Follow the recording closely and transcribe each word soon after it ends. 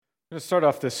I'm going to start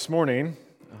off this morning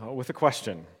with a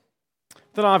question.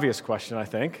 It's an obvious question, I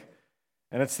think,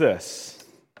 and it's this.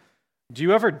 Do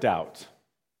you ever doubt?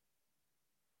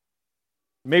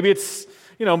 Maybe it's,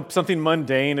 something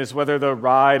mundane as whether the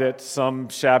ride at some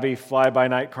shabby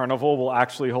fly-by-night carnival will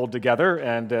actually hold together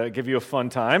and give you a fun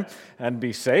time and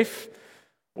be safe.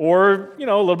 Or, a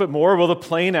little bit more, will the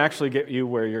plane actually get you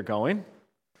where you're going?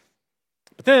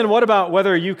 But then what about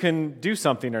whether you can do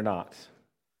something or not?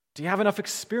 Do you have enough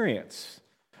experience?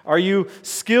 Are you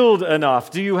skilled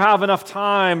enough? Do you have enough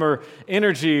time or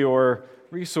energy or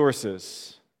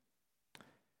resources?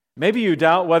 Maybe you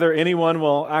doubt whether anyone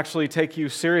will actually take you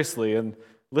seriously and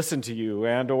listen to you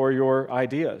and or your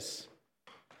ideas.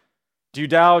 Do you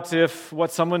doubt if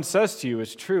what someone says to you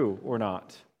is true or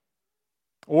not?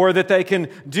 Or that they can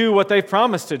do what they've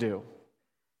promised to do?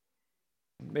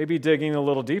 Maybe digging a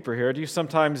little deeper here, do you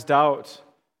sometimes doubt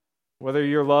whether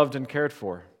you're loved and cared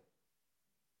for?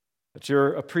 That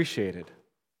you're appreciated,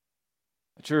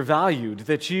 that you're valued,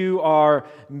 that you are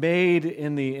made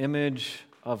in the image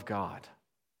of God?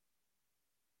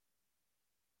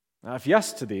 Now, if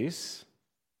yes to these,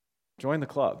 join the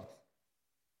club.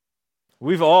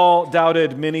 We've all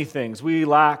doubted many things. We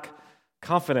lack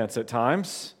confidence at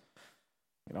times.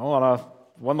 On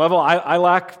one level, I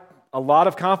lack a lot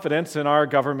of confidence in our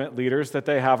government leaders that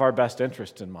they have our best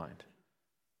interest in mind.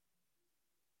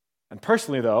 And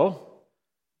personally, though,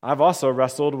 I've also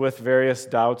wrestled with various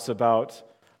doubts about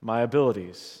my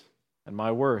abilities and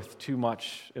my worth too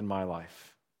much in my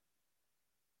life.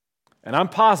 And I'm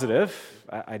positive,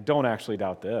 I don't actually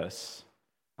doubt this,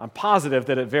 I'm positive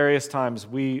that at various times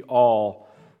we all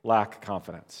lack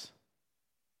confidence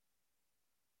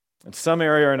in some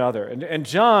area or another. And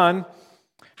John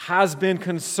has been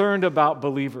concerned about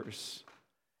believers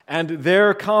and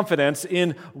their confidence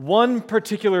in one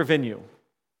particular venue.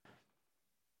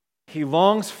 He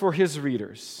longs for his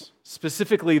readers,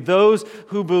 specifically those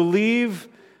who believe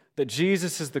that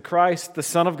Jesus is the Christ, the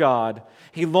Son of God.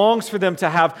 He longs for them to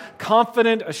have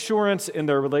confident assurance in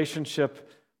their relationship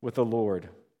with the Lord.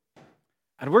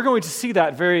 And we're going to see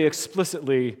that very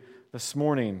explicitly this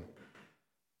morning.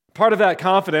 Part of that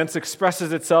confidence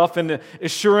expresses itself in the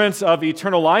assurance of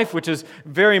eternal life, which is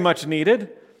very much needed,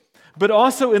 but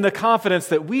also in the confidence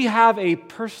that we have a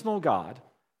personal God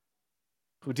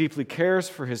who deeply cares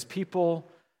for his people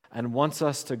and wants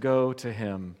us to go to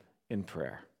him in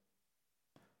prayer.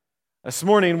 This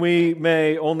morning, we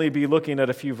may only be looking at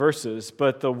a few verses,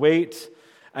 but the weight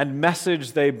and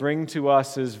message they bring to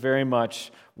us is very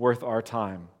much worth our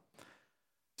time.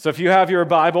 So if you have your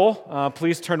Bible,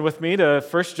 please turn with me to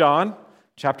 1 John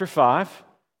chapter 5.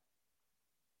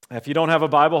 If you don't have a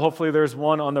Bible, hopefully there's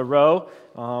one on the row.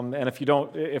 And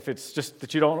if it's just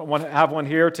that you don't want to have one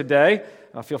here today,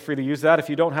 feel free to use that. If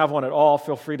you don't have one at all,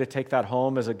 feel free to take that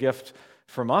home as a gift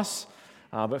from us.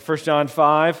 But 1 John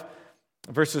 5,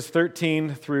 verses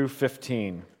 13 through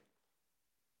 15.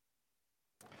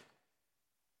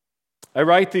 I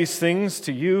write these things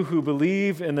to you who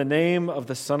believe in the name of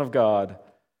the Son of God,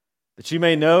 that you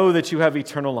may know that you have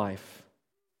eternal life.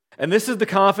 And this is the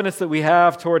confidence that we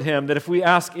have toward him, that if we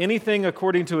ask anything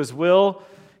according to his will,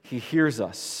 he hears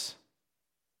us.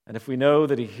 And if we know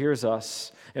that he hears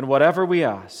us in whatever we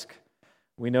ask,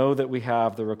 we know that we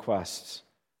have the requests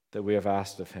that we have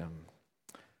asked of him.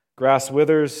 Grass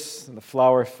withers and the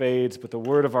flower fades, but the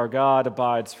word of our God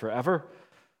abides forever.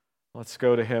 Let's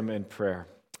go to him in prayer.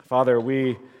 Father,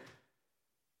 we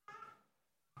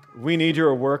need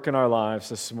your work in our lives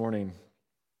this morning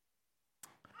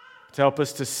to help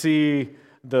us to see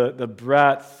the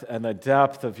breadth and the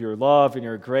depth of your love and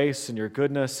your grace and your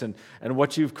goodness and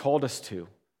what you've called us to.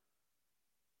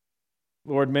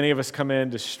 Lord, many of us come in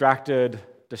distracted,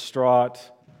 distraught.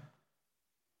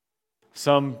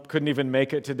 Some couldn't even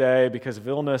make it today because of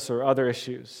illness or other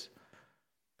issues.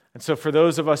 And so for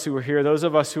those of us who are here, those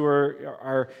of us who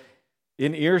are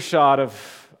in earshot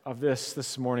of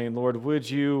this morning, Lord, would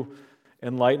you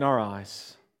enlighten our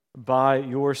eyes by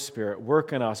your Spirit?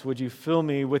 Work in us. Would you fill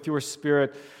me with your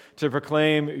Spirit to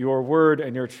proclaim your word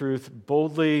and your truth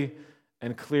boldly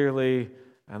and clearly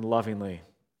and lovingly?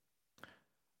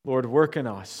 Lord, work in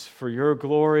us for your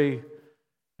glory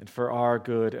and for our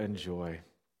good and joy.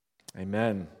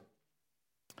 Amen.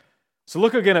 So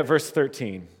look again at verse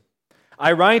 13.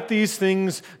 I write these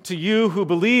things to you who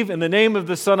believe in the name of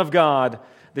the Son of God,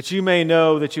 that you may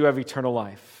know that you have eternal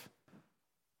life.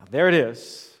 Now, there it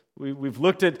is. We've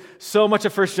looked at so much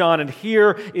of 1 John, and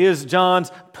here is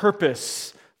John's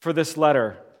purpose for this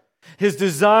letter. His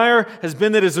desire has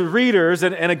been that his readers,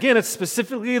 and again, it's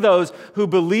specifically those who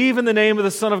believe in the name of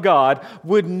the Son of God,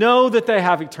 would know that they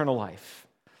have eternal life.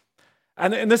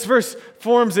 And this verse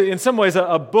forms, in some ways,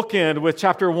 a bookend with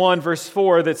chapter 1, verse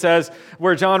 4 that says,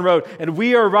 where John wrote, "And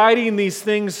we are writing these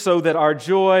things so that our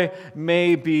joy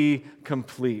may be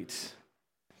complete."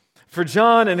 For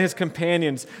John and his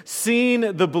companions,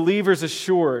 seeing the believers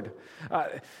assured,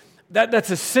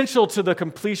 that's essential to the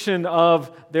completion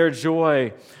of their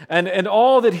joy. And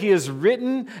all that he has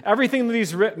written, everything that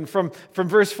he's written from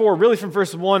verse 4, really from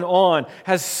verse 1 on,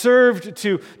 has served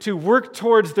to work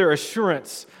towards their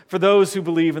assurance for those who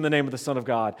believe in the name of the Son of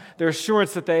God, their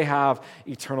assurance that they have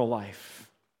eternal life.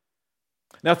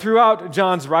 Now, throughout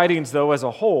John's writings, though, as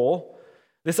a whole,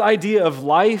 this idea of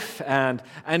life and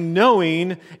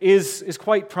knowing is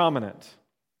quite prominent.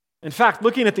 In fact,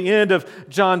 looking at the end of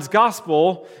John's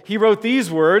gospel, he wrote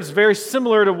these words, very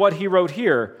similar to what he wrote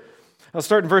here. I'll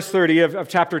start in verse 30 of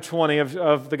chapter 20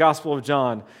 of the Gospel of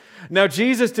John. "Now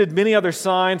Jesus did many other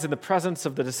signs in the presence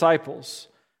of the disciples,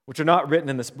 which are not written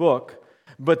in this book,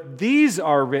 but these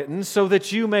are written so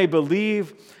that you may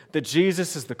believe that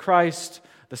Jesus is the Christ,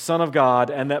 the Son of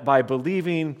God, and that by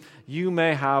believing you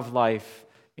may have life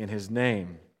in his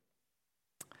name."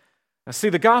 Now see,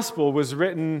 the gospel was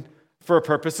written for a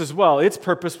purpose as well. Its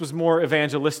purpose was more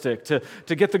evangelistic, to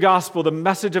get the gospel, the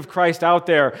message of Christ out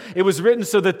there. It was written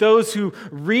so that those who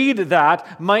read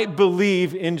that might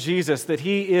believe in Jesus, that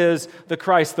he is the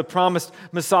Christ, the promised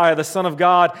Messiah, the Son of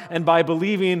God, and by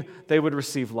believing, they would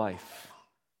receive life.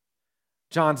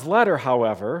 John's letter,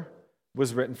 however,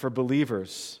 was written for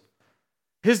believers.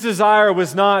 His desire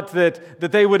was not that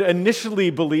they would initially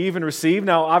believe and receive.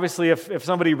 Now, obviously, if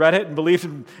somebody read it and believed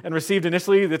and received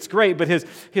initially, that's great. But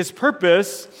his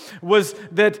purpose was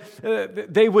that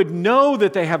they would know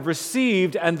that they have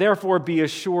received and therefore be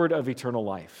assured of eternal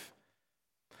life.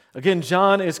 Again,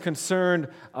 John is concerned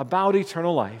about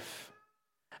eternal life.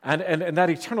 And that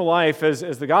eternal life,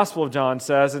 as the Gospel of John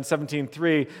says in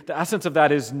 17:3, the essence of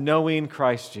that is knowing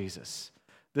Christ Jesus.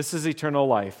 This is eternal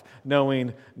life,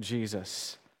 knowing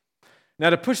Jesus.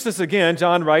 Now, to push this again,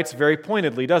 John writes very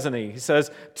pointedly, doesn't he? He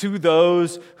says, "To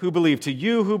those who believe," to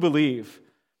you who believe.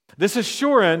 This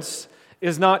assurance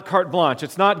is not carte blanche.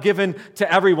 It's not given to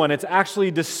everyone. It's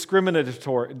actually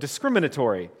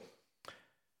discriminatory.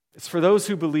 It's for those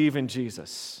who believe in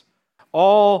Jesus.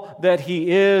 All that he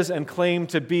is and claim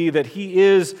to be, that he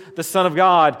is the Son of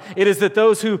God. It is that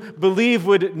those who believe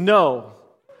would know,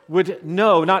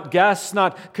 not guess,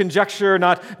 not conjecture,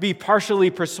 not be partially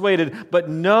persuaded, but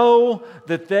know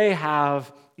that they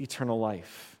have eternal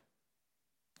life.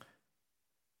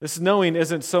 This knowing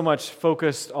isn't so much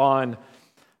focused on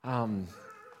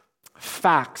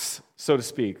facts, so to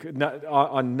speak,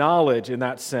 on knowledge in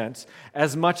that sense,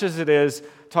 as much as it is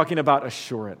talking about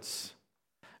assurance.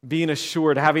 Being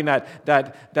assured, having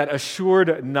that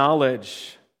assured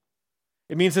knowledge.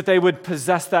 It means that they would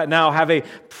possess that now, have a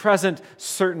present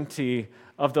certainty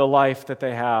of the life that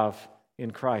they have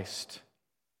in Christ.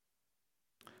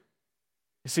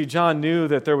 You see, John knew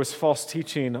that there was false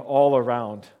teaching all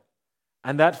around,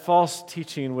 and that false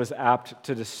teaching was apt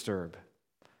to disturb.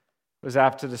 It was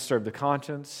apt to disturb the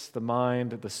conscience, the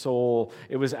mind, the soul.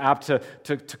 It was apt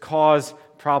to cause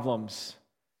problems.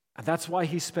 And that's why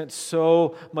he spent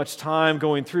so much time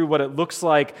going through what it looks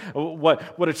like,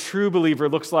 what a true believer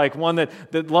looks like, one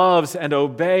that loves and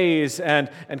obeys and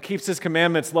keeps his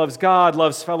commandments, loves God,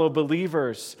 loves fellow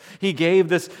believers. He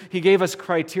gave us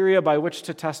criteria by which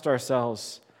to test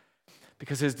ourselves,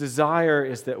 because his desire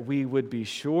is that we would be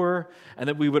sure, and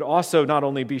that we would also not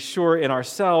only be sure in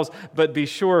ourselves, but be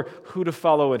sure who to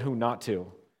follow and who not to.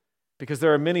 Because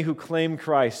there are many who claim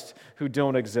Christ who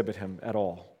don't exhibit him at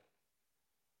all.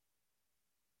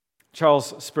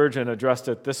 Charles Spurgeon addressed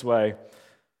it this way.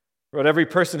 He wrote, "Every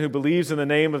person who believes in the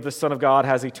name of the Son of God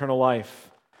has eternal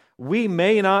life. We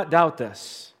may not doubt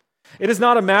this. It is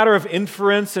not a matter of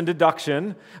inference and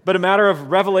deduction, but a matter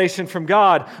of revelation from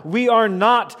God. We are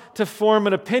not to form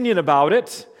an opinion about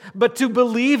it, but to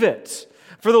believe it.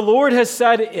 For the Lord has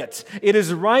said it. It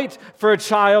is right for a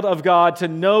child of God to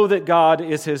know that God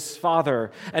is his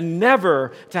Father, and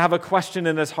never to have a question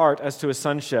in his heart as to his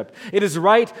sonship. It is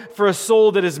right for a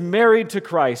soul that is married to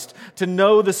Christ to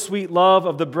know the sweet love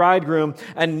of the bridegroom,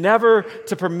 and never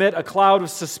to permit a cloud of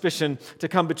suspicion to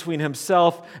come between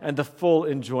himself and the full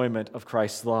enjoyment of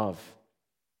Christ's love."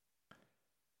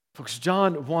 Folks,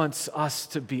 John wants us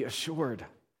to be assured.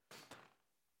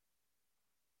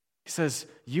 He says,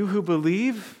 "You who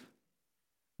believe,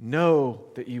 know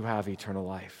that you have eternal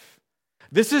life."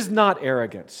 This is not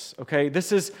arrogance, okay?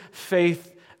 This is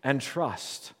faith and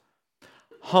trust.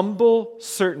 Humble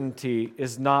certainty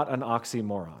is not an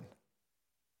oxymoron.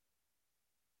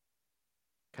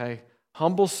 Okay?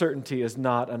 Humble certainty is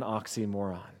not an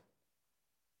oxymoron.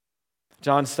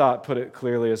 John Stott put it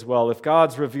clearly as well. If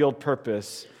God's revealed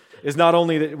purpose is not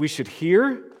only that we should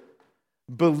hear,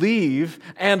 believe,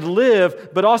 and live,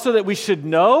 but also that we should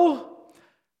know,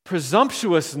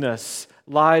 presumptuousness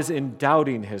lies in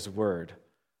doubting His word,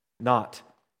 not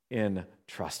in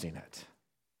trusting it.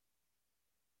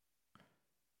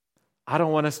 I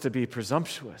don't want us to be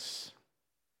presumptuous,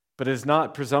 but it is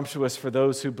not presumptuous for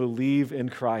those who believe in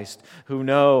Christ, who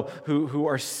know, who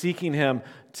are seeking Him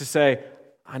to say,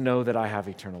 I know that I have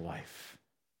eternal life.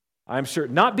 I'm sure,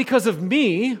 not because of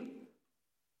me.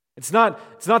 It's not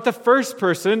the first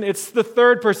person, it's the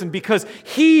third person, because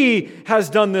He has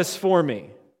done this for me.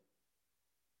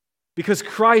 Because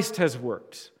Christ has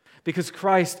worked. Because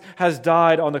Christ has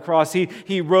died on the cross.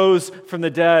 He rose from the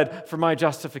dead for my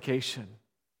justification.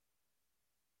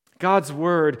 God's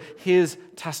word, His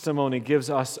testimony gives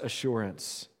us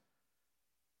assurance.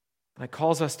 And it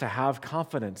calls us to have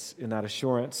confidence in that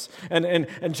assurance. And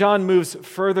John moves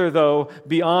further, though,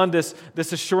 beyond this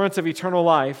assurance of eternal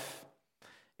life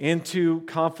into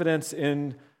confidence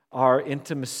in our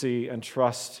intimacy and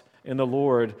trust in the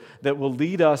Lord that will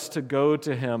lead us to go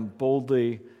to Him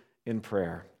boldly in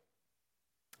prayer.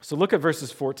 So look at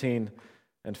verses 14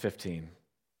 and 15.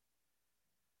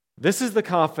 This is the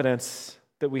confidence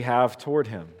that we have toward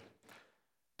Him,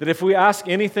 that if we ask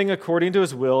anything according to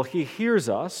His will, He hears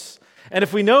us. And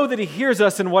if we know that He hears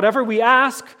us in whatever we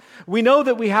ask, we know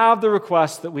that we have the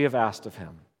request that we have asked of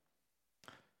Him.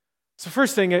 So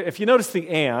first thing, if you notice the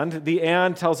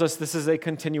and tells us this is a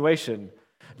continuation.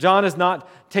 John is not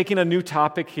taking a new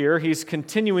topic here. He's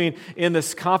continuing in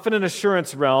this confident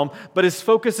assurance realm, but his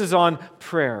focus is on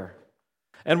prayer.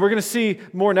 And we're going to see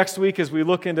more next week as we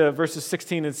look into verses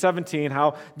 16 and 17,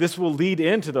 how this will lead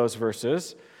into those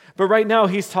verses. But right now,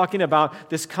 he's talking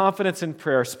about this confidence in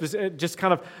prayer, just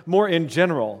kind of more in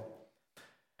general.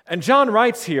 And John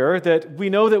writes here that we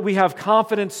know that we have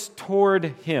confidence toward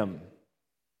Him.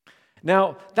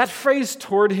 Now, that phrase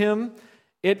toward Him,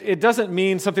 it doesn't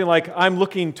mean something like I'm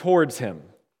looking towards Him.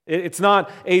 It's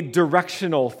not a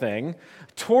directional thing.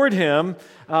 Toward Him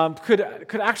could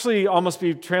actually almost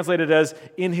be translated as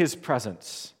in His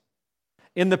presence.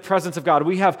 In the presence of God.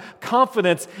 We have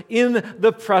confidence in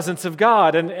the presence of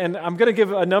God. And I'm going to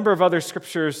give a number of other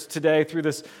scriptures today through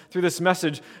this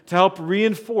message to help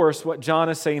reinforce what John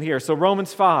is saying here. So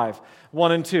Romans 5,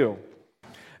 1 and 2.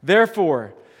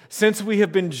 Therefore, since we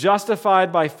have been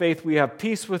justified by faith, we have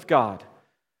peace with God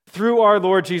through our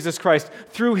Lord Jesus Christ.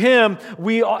 Through Him,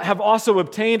 we have also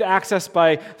obtained access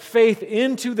by faith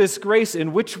into this grace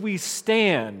in which we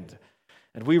stand.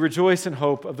 And we rejoice in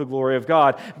hope of the glory of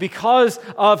God. Because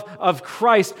of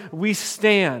Christ, we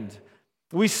stand.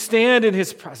 We stand in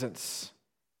His presence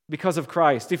because of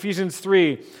Christ. Ephesians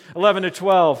 3, 11 to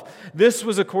 12. This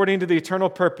was according to the eternal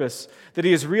purpose that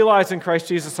He has realized in Christ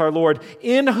Jesus our Lord,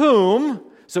 in whom,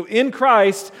 so in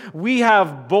Christ, we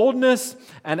have boldness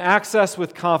and access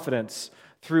with confidence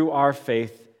through our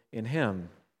faith in Him.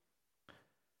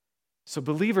 So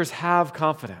believers have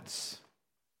confidence.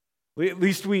 At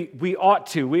least we ought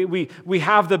to. We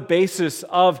have the basis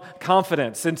of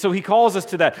confidence. And so He calls us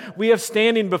to that. We have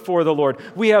standing before the Lord.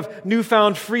 We have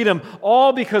newfound freedom,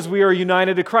 all because we are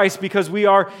united to Christ, because we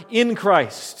are in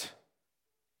Christ.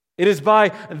 It is by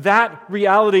that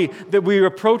reality that we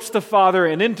approach the Father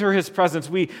and enter His presence.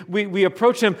 We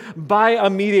approach Him by a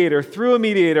mediator, through a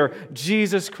mediator,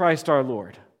 Jesus Christ our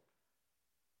Lord.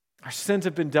 Our sins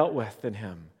have been dealt with in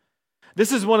Him.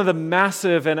 This is one of the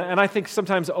massive and I think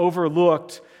sometimes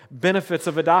overlooked benefits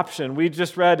of adoption. We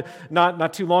just read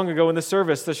not too long ago in the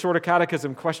service, the Shorter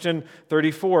Catechism, question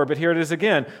 34, but here it is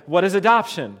again. What is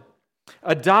adoption?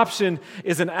 Adoption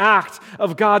is an act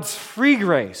of God's free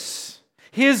grace.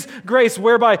 His grace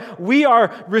whereby we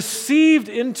are received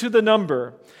into the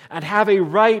number and have a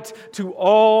right to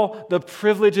all the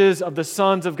privileges of the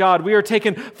sons of God. We are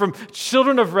taken from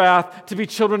children of wrath to be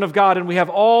children of God, and we have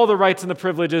all the rights and the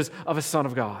privileges of a son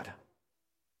of God.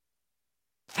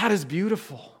 That is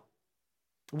beautiful.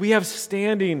 We have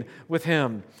standing with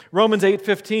Him. Romans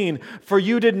 8:15, for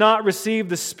you did not receive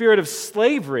the spirit of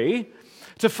slavery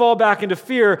to fall back into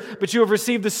fear, but you have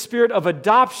received the spirit of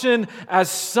adoption as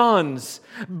sons,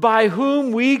 by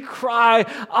whom we cry,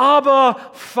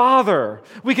 Abba, Father.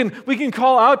 We can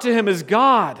call out to Him as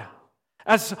God,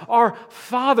 as our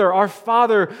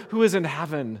Father who is in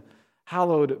heaven.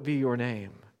 Hallowed be your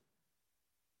name.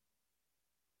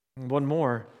 And one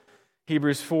more,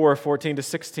 Hebrews 4, 14 to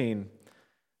 16.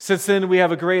 Since then we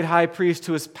have a great high priest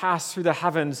who has passed through the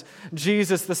heavens,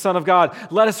 Jesus, the Son of God.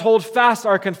 Let us hold fast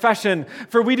our confession,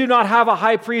 for we do not have a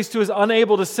high priest who is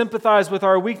unable to sympathize with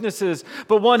our weaknesses,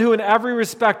 but one who in every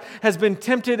respect has been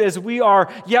tempted as we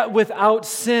are, yet without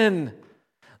sin.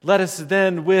 Let us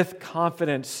then with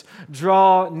confidence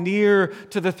draw near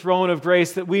to the throne of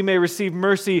grace that we may receive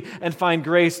mercy and find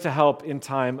grace to help in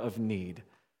time of need.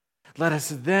 Let us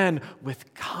then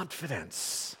with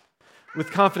confidence,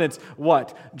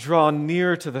 what? Draw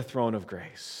near to the throne of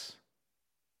grace.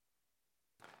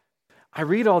 I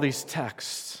read all these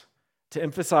texts to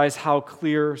emphasize how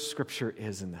clear Scripture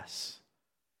is in this.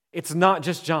 It's not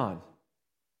just John.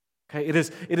 Okay, it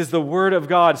is the Word of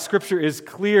God. Scripture is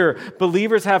clear.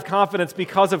 Believers have confidence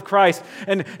because of Christ.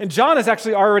 And John has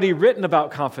actually already written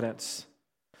about confidence.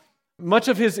 Much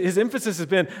of his emphasis has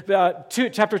been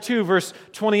chapter 2, verse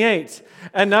 28.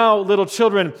 And now, little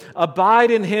children,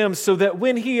 abide in him so that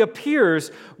when he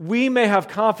appears, we may have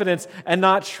confidence and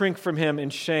not shrink from him in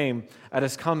shame at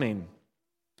his coming.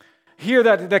 Here,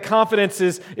 that confidence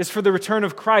is for the return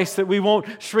of Christ, that we won't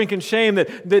shrink in shame,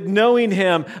 that knowing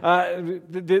Him,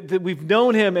 that we've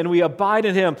known Him and we abide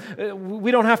in Him, we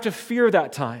don't have to fear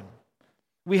that time.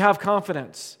 We have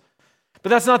confidence. But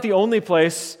that's not the only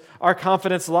place our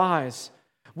confidence lies.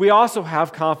 We also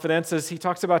have confidence, as he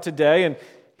talks about today, and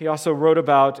he also wrote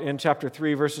about in chapter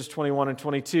 3, verses 21 and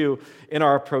 22, in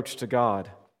our approach to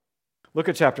God. Look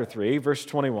at chapter 3, verse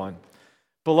 21.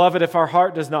 Beloved, if our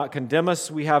heart does not condemn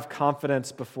us, we have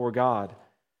confidence before God.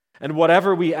 And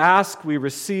whatever we ask, we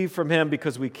receive from Him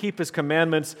because we keep His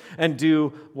commandments and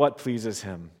do what pleases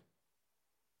Him.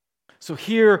 So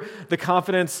here, the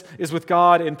confidence is with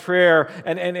God in prayer.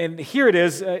 And here it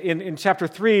is in chapter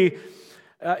 3.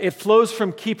 It flows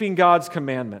from keeping God's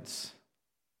commandments.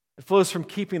 It flows from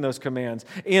keeping those commands.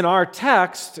 In our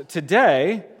text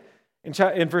today,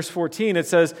 in verse 14, it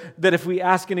says that if we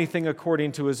ask anything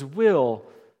according to His will,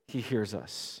 He hears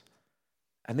us.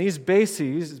 And these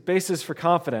bases for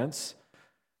confidence,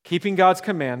 keeping God's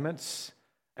commandments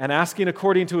and asking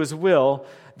according to His will,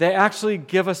 they actually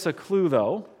give us a clue,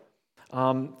 though,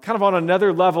 kind of on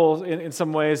another level in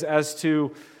some ways as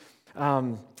to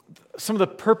some of the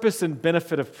purpose and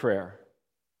benefit of prayer.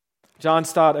 John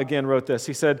Stott again wrote this.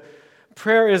 He said,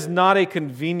 prayer is not a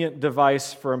convenient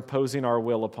device for imposing our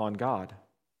will upon God.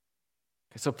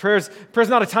 So prayer's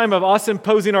not a time of us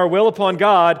imposing our will upon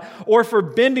God or for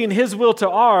bending His will to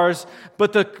ours,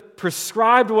 but the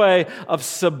prescribed way of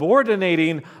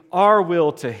subordinating our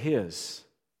will to His.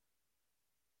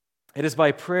 It is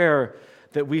by prayer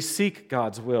that we seek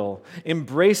God's will,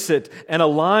 embrace it, and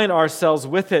align ourselves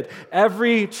with it.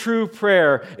 Every true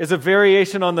prayer is a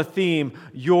variation on the theme,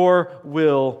 your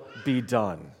will be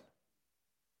done.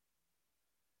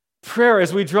 Prayer,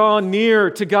 as we draw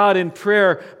near to God in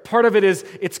prayer, part of it is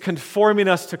it's conforming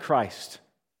us to Christ.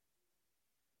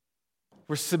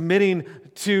 We're submitting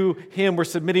to Him. We're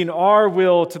submitting our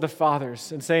will to the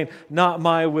Father's and saying, not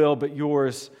my will, but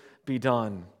yours be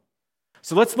done.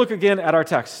 So let's look again at our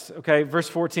text, okay? Verse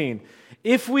 14.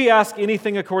 If we ask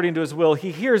anything according to His will,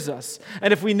 He hears us.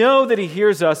 And if we know that He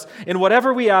hears us, in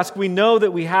whatever we ask, we know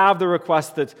that we have the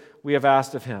request that we have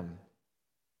asked of Him.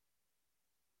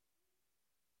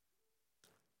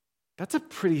 That's a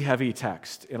pretty heavy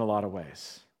text in a lot of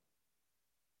ways.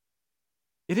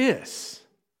 It is.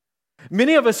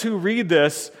 Many of us who read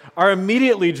this are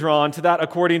immediately drawn to that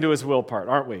according to His will part,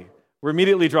 aren't we? We're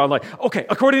immediately drawn like, okay,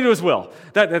 according to His will.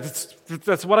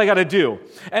 That's what I got to do.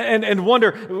 And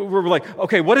wonder, we're like,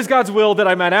 okay, what is God's will that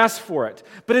I might ask for it?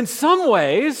 But in some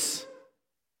ways,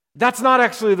 that's not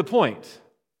actually the point.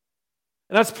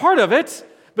 And that's part of it.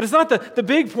 But it's not the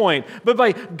big point. But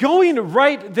by going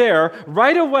right there,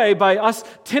 right away, by us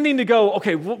tending to go,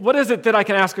 okay, what is it that I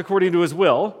can ask according to His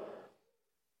will?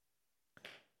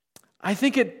 I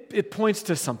think it points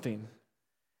to something.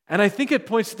 And I think it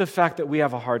points to the fact that we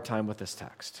have a hard time with this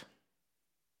text.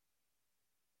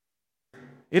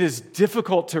 It is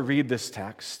difficult to read this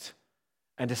text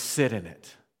and to sit in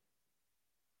it,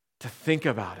 to think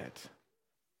about it.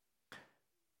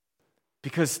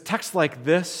 Because texts like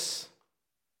this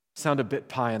sound a bit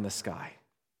pie in the sky.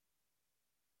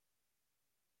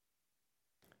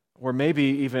 Or maybe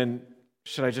even,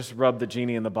 should I just rub the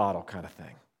genie in the bottle kind of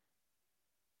thing.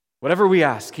 Whatever we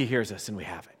ask, He hears us and we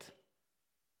have it.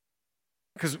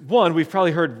 Because one, we've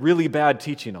probably heard really bad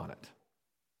teaching on it.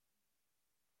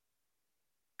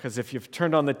 Because if you've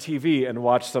turned on the TV and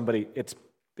watched somebody, it's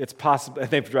possible, and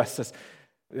they've addressed this,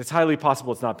 it's highly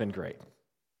possible it's not been great.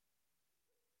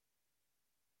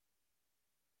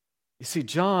 You see,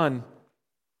 John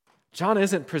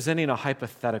isn't presenting a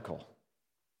hypothetical.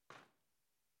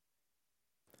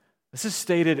 This is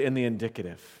stated in the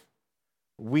indicative.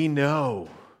 We know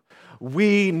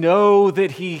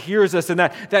that He hears us, and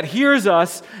that hears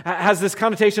us has this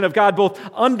connotation of God both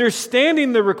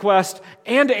understanding the request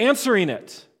and answering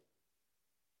it.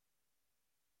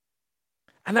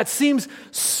 And that seems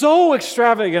so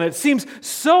extravagant. It seems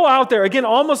so out there. Again,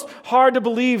 almost hard to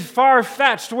believe,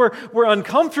 far-fetched. We're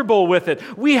uncomfortable with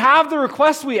it. We have the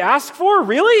request we ask for?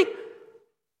 Really?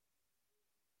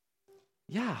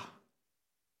 Yeah.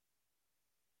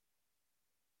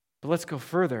 But let's go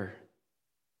further.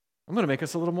 I'm going to make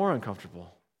us a little more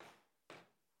uncomfortable.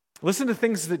 Listen to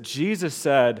things that Jesus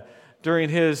said during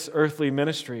his earthly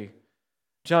ministry.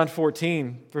 John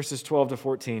 14, verses 12 to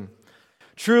 14.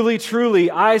 Truly, truly,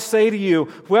 I say to you,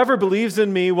 whoever believes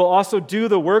in me will also do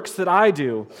the works that I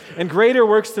do, and greater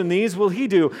works than these will he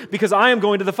do, because I am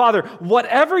going to the Father.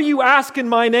 Whatever you ask in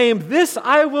my name, this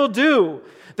I will do,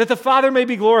 that the Father may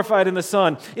be glorified in the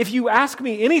Son. If you ask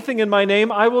me anything in my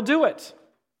name, I will do it.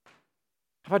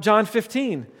 How about John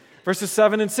 15, verses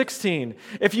 7 and 16?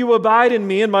 If you abide in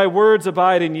me and my words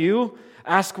abide in you,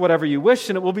 ask whatever you wish,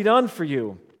 and it will be done for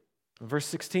you. Verse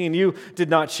 16, you did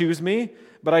not choose me,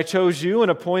 but I chose you and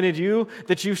appointed you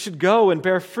that you should go and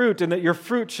bear fruit, and that your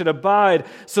fruit should abide,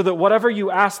 so that whatever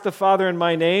you ask the Father in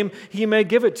my name, he may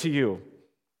give it to you.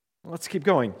 Let's keep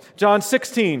going. John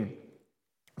 16,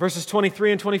 verses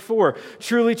 23 and 24.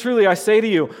 Truly, truly, I say to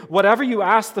you, whatever you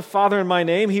ask the Father in my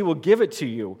name, he will give it to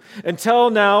you. Until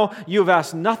now, you have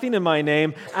asked nothing in my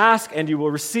name. Ask, and you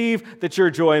will receive, that your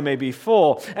joy may be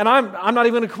full. And I'm not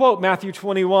even going to quote Matthew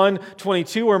 21,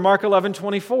 22, or Mark 11,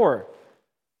 24.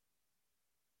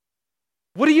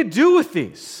 What do you do with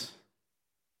these?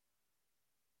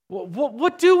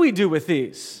 What do we do with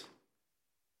these?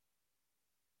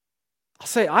 I'll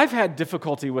say I've had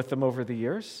difficulty with them over the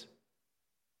years.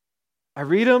 I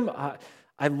read them,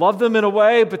 I love them in a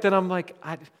way, but then I'm like,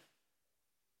 I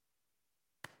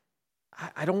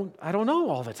don't know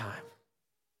all the time.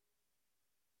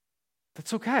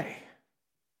 That's okay.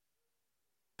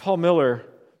 Paul Miller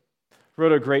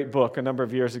wrote a great book a number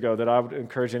of years ago that I would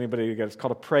encourage anybody to get. It's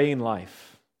called A Praying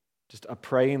Life. Just A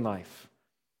Praying Life.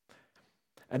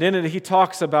 And in it, he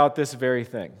talks about this very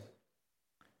thing.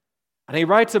 And he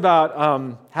writes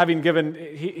about having given,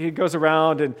 he goes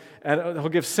around and he'll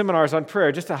give seminars on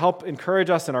prayer just to help encourage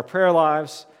us in our prayer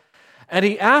lives. And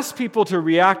he asks people to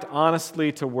react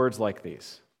honestly to words like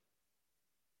these.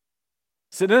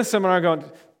 Sitting in a seminar going,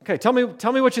 okay, tell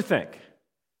me what you think.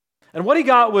 And what he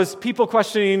got was people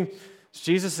questioning, is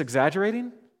Jesus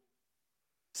exaggerating?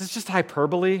 Is this just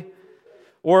hyperbole?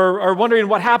 Or wondering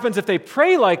what happens if they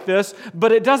pray like this,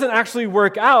 but it doesn't actually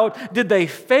work out. Did they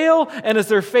fail, and is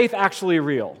their faith actually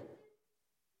real?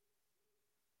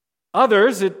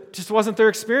 Others, it just wasn't their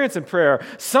experience in prayer.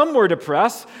 Some were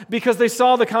depressed because they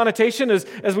saw the connotation, as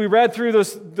we read through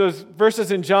those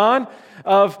verses in John,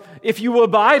 of if you will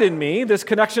abide in me, this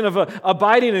connection of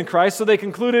abiding in Christ. So they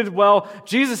concluded, well,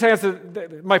 Jesus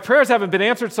answered, my prayers haven't been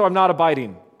answered, so I'm not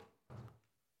abiding.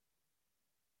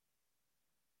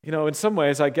 You know, in some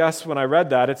ways, I guess when I read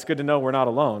that, it's good to know we're not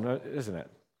alone, isn't it?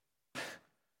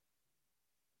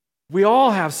 We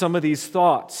all have some of these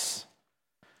thoughts.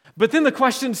 But then the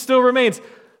question still remains,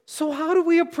 so how do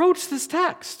we approach this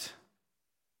text?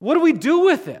 What do we do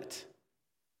with it?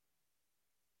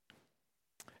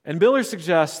 And Miller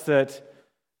suggests that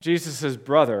Jesus'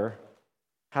 brother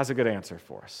has a good answer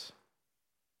for us.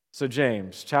 So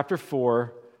James, chapter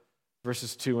 4,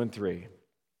 verses 2 and 3.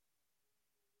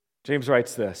 James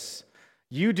writes this,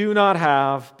 you do not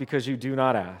have because you do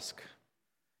not ask.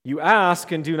 You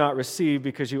ask and do not receive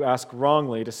because you ask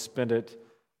wrongly to spend it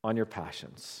on your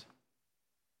passions.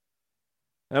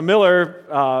 Now,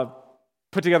 Miller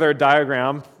put together a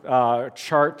diagram,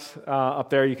 chart up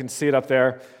there, you can see it up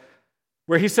there,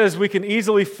 where he says we can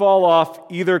easily fall off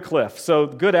either cliff. So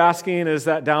good asking is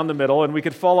that down the middle, and we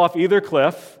could fall off either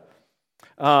cliff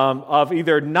of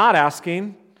either not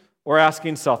asking or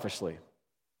asking selfishly.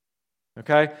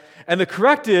 Okay? And the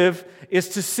corrective is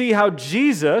to see how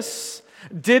Jesus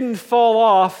didn't fall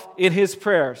off in his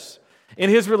prayers, in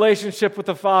his relationship with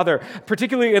the Father,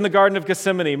 particularly in the Garden of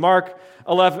Gethsemane, Mark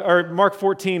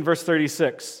 14, verse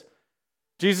 36.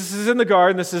 Jesus is in the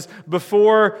garden. This is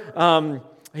before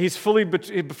he's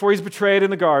betrayed in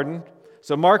the garden.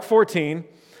 So Mark 14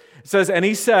 it says, and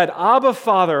he said, Abba,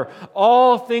 Father,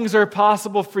 all things are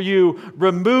possible for you.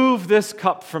 Remove this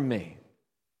cup from me.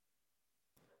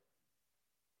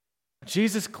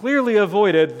 Jesus clearly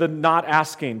avoided the not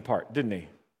asking part, didn't he?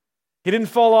 He didn't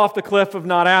fall off the cliff of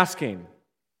not asking.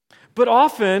 But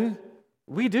often,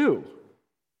 we do.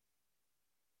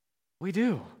 We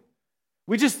do.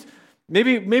 We just,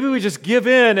 maybe we just give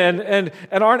in and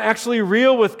aren't actually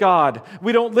real with God.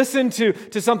 We don't listen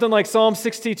to something like Psalm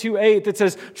 62:8 that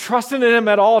says, trust in him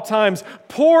at all times.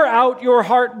 Pour out your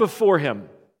heart before him.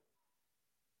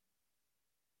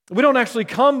 We don't actually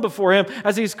come before him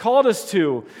as he's called us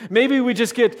to. Maybe we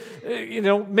just get,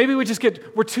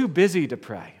 we're too busy to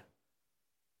pray.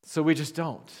 So we just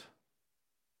don't.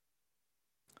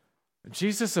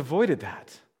 Jesus avoided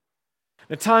that.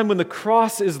 In a time when the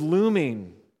cross is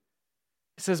looming,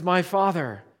 he says, "My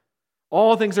Father,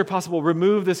 all things are possible.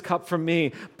 Remove this cup from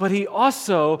me." But he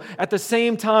also, at the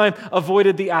same time,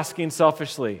 avoided the asking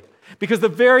selfishly. Because the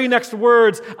very next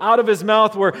words out of his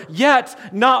mouth were,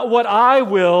 "Yet not what I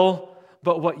will,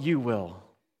 but what you will."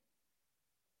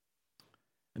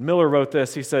 And Miller wrote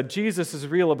this. He said, "Jesus is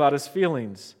real about his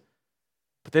feelings,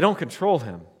 but they don't control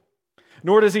him.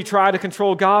 Nor does he try to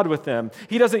control God with them.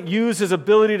 He doesn't use his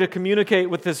ability to communicate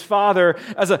with his Father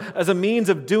as a means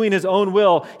of doing his own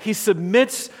will. He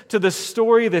submits to the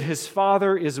story that his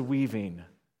Father is weaving."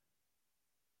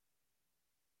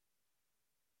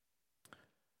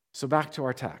 So back to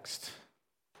our text.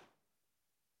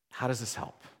 How does this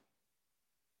help?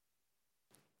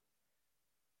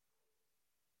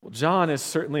 Well, John is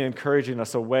certainly encouraging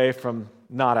us away from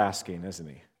not asking, isn't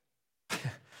he?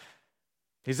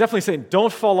 He's definitely saying,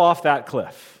 don't fall off that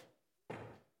cliff.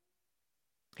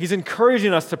 He's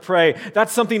encouraging us to pray.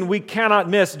 That's something we cannot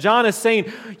miss. John is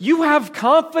saying, you have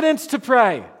confidence to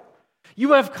pray.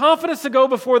 You have confidence to go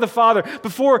before the Father,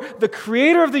 before the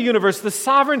creator of the universe, the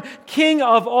sovereign King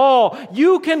of all.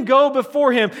 You can go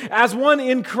before him as one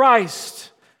in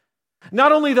Christ.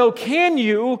 Not only, though, can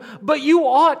you, but you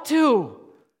ought to.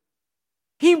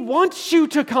 He wants you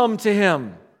to come to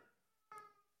him.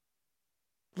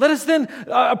 Let us then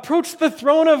approach the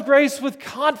throne of grace with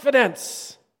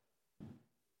confidence.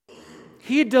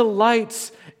 He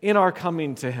delights in our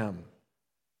coming to him.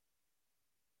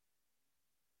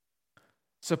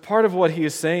 So part of what he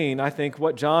is saying, I think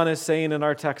what John is saying in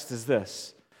our text is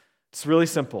this. It's really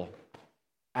simple.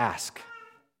 Ask.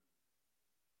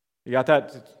 You got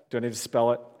that? Do I need to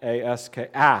spell it? A-S-K.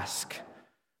 Ask.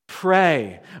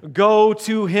 Pray. Go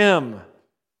to him.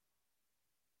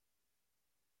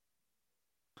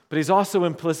 But he's also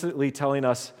implicitly telling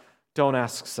us, don't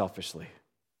ask selfishly.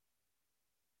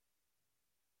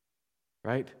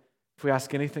 Right? If we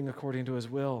ask anything according to his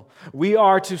will. We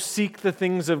are to seek the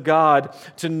things of God,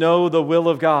 to know the will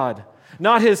of God.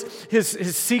 Not his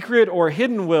secret or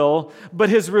hidden will, but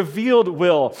his revealed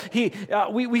will.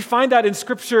 We find that in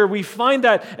Scripture. We find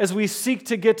that as we seek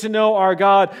to get to know our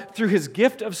God through his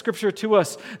gift of Scripture to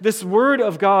us. This Word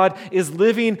of God is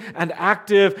living and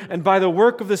active, and by the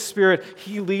work of the Spirit,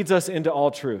 he leads us into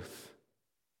all truth.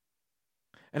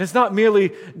 And it's not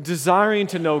merely desiring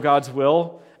to know God's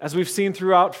will, as we've seen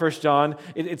throughout 1 John.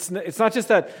 It's not just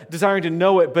that desiring to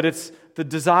know it, but it's the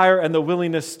desire and the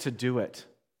willingness to do it.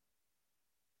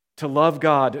 To love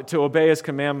God, to obey his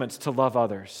commandments, to love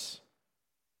others.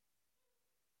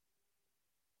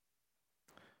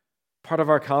 Part of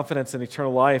our confidence in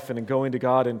eternal life and in going to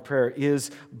God in prayer is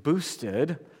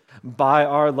boosted by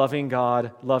our loving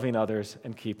God, loving others,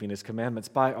 and keeping his commandments,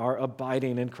 by our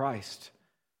abiding in Christ.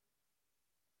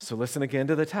 So listen again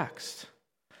to the text.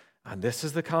 And this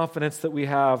is the confidence that we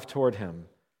have toward him,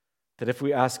 that if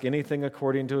we ask anything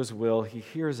according to his will, he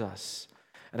hears us.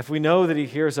 And if we know that he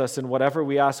hears us in whatever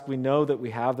we ask, we know that we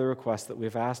have the request that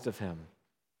we've asked of him.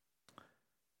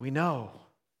 We know.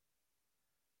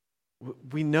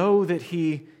 We know that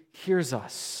he hears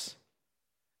us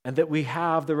and that we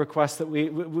have the request that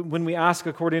when we ask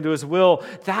according to his will,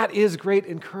 that is great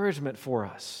encouragement for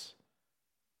us.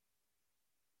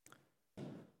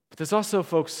 But there's also,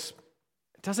 folks,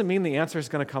 it doesn't mean the answer is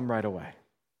going to come right away.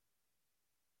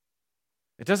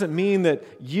 It doesn't mean that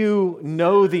you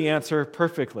know the answer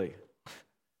perfectly.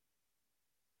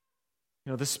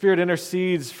 The Spirit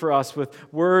intercedes for us with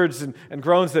words and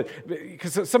groans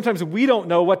because sometimes we don't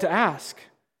know what to ask,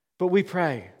 but we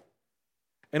pray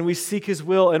and we seek his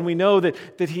will and we know that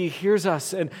he hears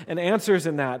us and answers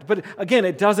in that. But again,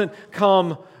 it doesn't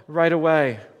come right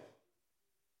away.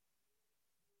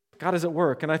 God is at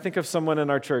work, and I think of someone in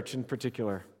our church in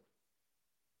particular.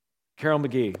 Carol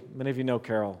McGee. Many of you know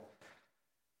Carol.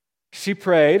 She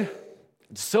prayed,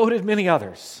 and so did many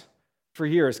others, for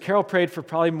years. Carol prayed for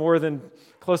probably more than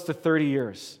close to 30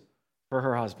 years for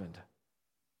her husband.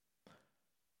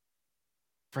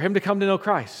 For him to come to know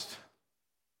Christ.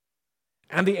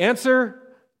 And the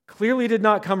answer clearly did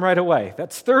not come right away.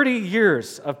 That's 30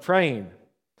 years of praying.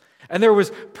 And there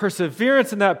was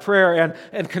perseverance in that prayer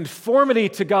and conformity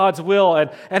to God's will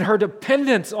and her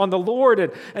dependence on the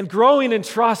Lord and growing in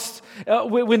trust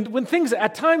when things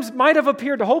at times might have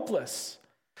appeared hopeless.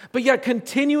 But yet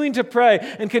continuing to pray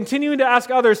and continuing to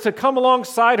ask others to come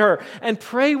alongside her and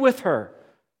pray with her.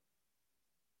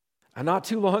 And not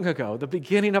too long ago, the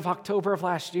beginning of October of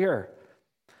last year,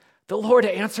 the Lord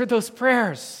answered those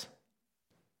prayers.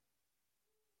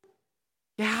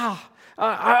 Yeah,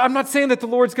 I'm not saying that the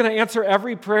Lord's going to answer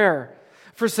every prayer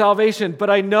for salvation, but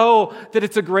I know that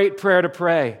it's a great prayer to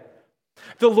pray.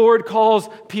 The Lord calls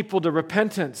people to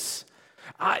repentance.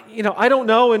 I don't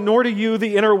know, and nor do you,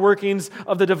 the inner workings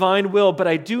of the divine will, but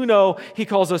I do know He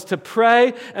calls us to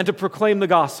pray and to proclaim the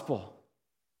gospel.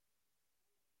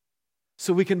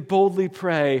 So we can boldly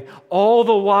pray, all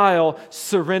the while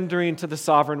surrendering to the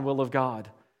sovereign will of God.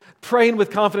 Praying with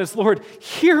confidence, Lord,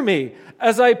 hear me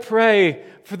as I pray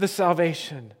for the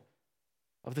salvation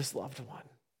of this loved one.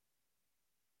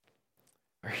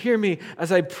 Or hear me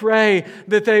as I pray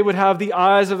that they would have the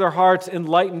eyes of their hearts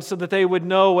enlightened so that they would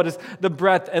know what is the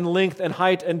breadth and length and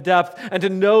height and depth, and to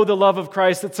know the love of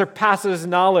Christ that surpasses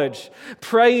knowledge.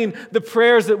 Praying the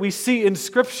prayers that we see in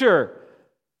Scripture.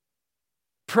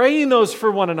 Praying those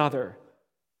for one another.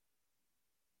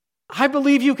 I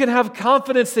believe you can have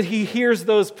confidence that He hears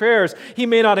those prayers. He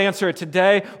may not answer it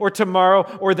today or tomorrow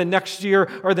or the next year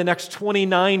or the next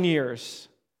 29 years.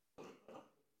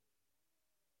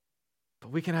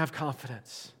 But we can have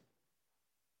confidence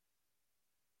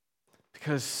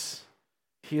because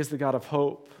He is the God of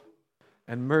hope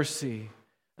and mercy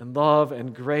and love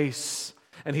and grace.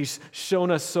 And He's shown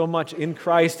us so much in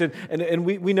Christ. And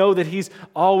we know that He's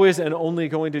always and only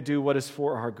going to do what is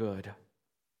for our good.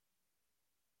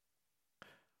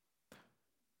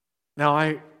 Now,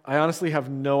 I honestly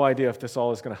have no idea if this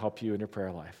all is going to help you in your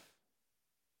prayer life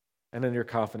and in your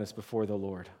confidence before the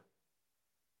Lord.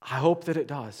 I hope that it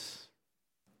does.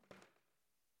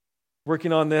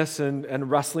 Working on this and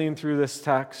wrestling through this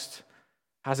text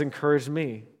has encouraged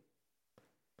me.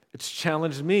 It's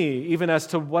challenged me even as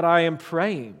to what I am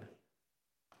praying.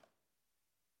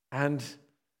 And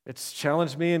it's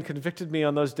challenged me and convicted me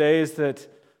on those days that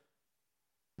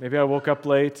maybe I woke up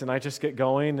late and I just get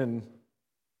going and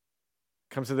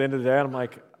comes to the end of the day and I'm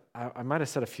like, I might have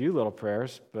said a few little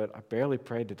prayers, but I barely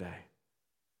prayed today.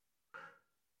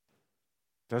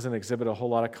 Doesn't exhibit a whole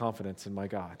lot of confidence in my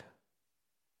God.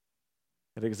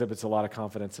 It exhibits a lot of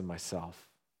confidence in myself.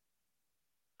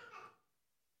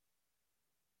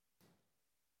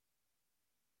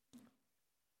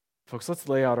 Folks, let's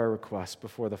lay out our requests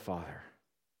before the Father.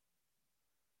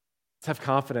 Let's have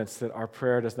confidence that our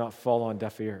prayer does not fall on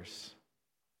deaf ears.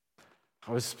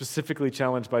 I was specifically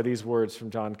challenged by these words from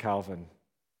John Calvin.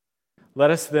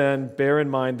 Let us then bear in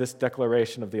mind this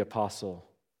declaration of the apostle,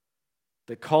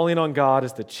 that calling on God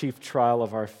is the chief trial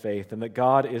of our faith, and that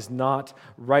God is not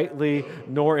rightly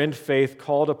nor in faith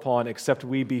called upon except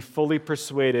we be fully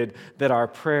persuaded that our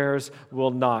prayers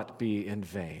will not be in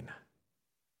vain.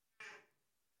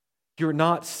 You're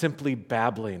not simply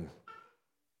babbling.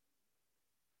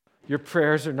 Your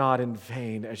prayers are not in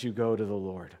vain as you go to the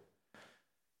Lord.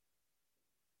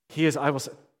 He is, I will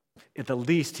say, at the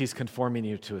least, He's conforming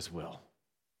you to His will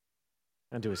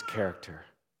and to His character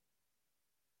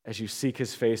as you seek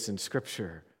His face in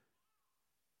Scripture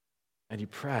and you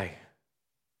pray.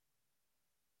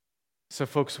 So,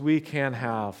 folks, we can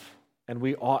have, and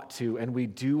we ought to, and we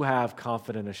do have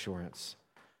confident assurance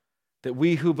that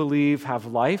we who believe have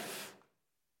life,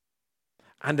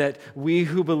 and that we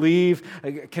who believe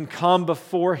can come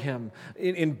before Him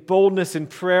in boldness in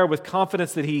prayer with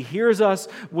confidence that He hears us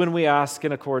when we ask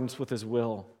in accordance with His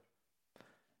will.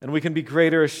 And we can be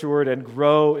greater assured and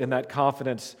grow in that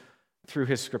confidence through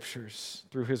His Scriptures,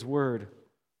 through His Word.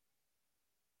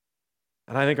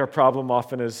 And I think our problem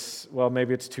often is, well,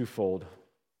 maybe it's twofold.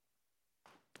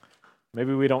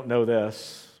 Maybe we don't know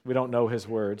this. We don't know His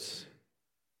words.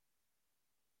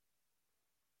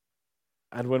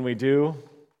 And when we do,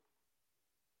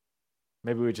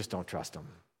 maybe we just don't trust Him.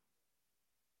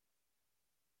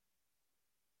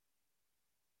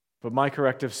 But my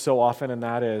corrective so often in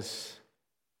that is,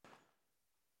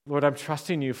 Lord, I'm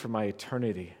trusting You for my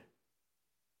eternity.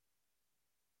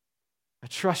 I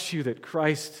trust You that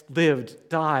Christ lived,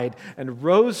 died, and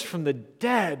rose from the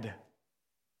dead.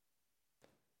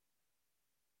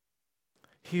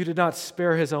 He who did not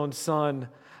spare His own Son,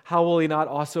 how will He not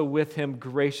also with Him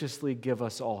graciously give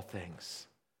us all things?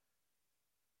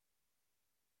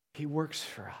 He works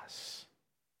for us.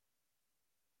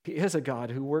 He is a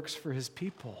God who works for His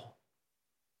people.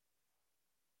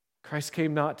 Christ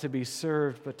came not to be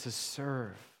served, but to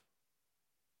serve.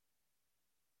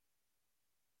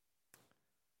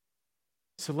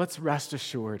 So let's rest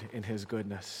assured in His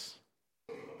goodness.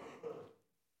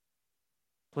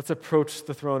 Let's approach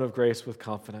the throne of grace with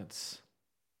confidence.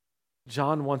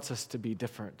 John wants us to be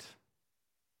different.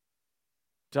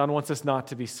 John wants us not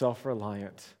to be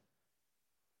self-reliant,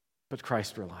 but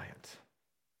Christ-reliant.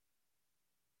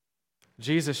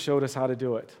 Jesus showed us how to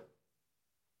do it.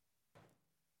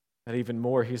 that even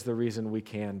more, he's the reason we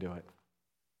can do it.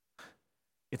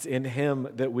 It's in him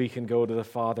that we can go to the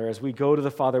Father. As we go to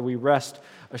the Father, we rest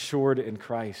assured in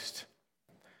Christ.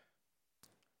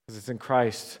 Because it's in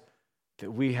Christ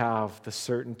that we have the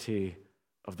certainty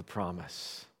of the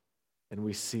promise. And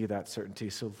we see that certainty.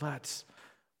 So let's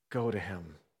go to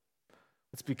him.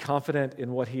 Let's be confident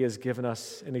in what he has given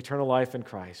us in eternal life in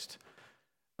Christ.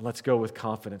 And let's go with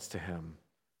confidence to him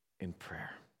in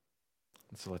prayer.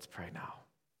 And so let's pray now.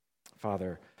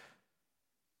 Father,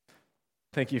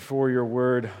 thank you for your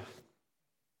word.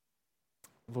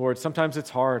 Lord, sometimes it's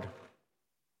hard.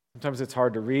 Sometimes it's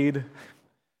hard to read.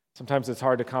 Sometimes it's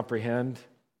hard to comprehend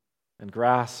and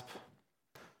grasp.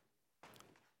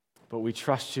 But we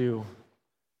trust you.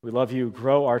 We love you.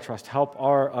 Grow our trust. Help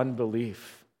our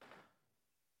unbelief.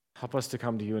 Help us to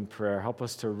come to you in prayer. Help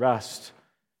us to rest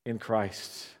in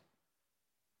Christ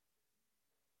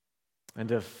and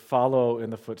to follow in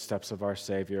the footsteps of our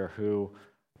Savior, who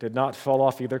did not fall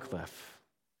off either cliff,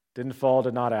 didn't fall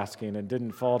to not asking, and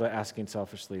didn't fall to asking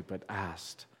selfishly, but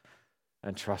asked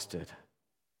and trusted.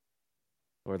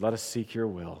 Lord, let us seek your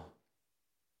will.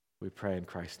 We pray in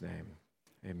Christ's name.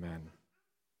 Amen.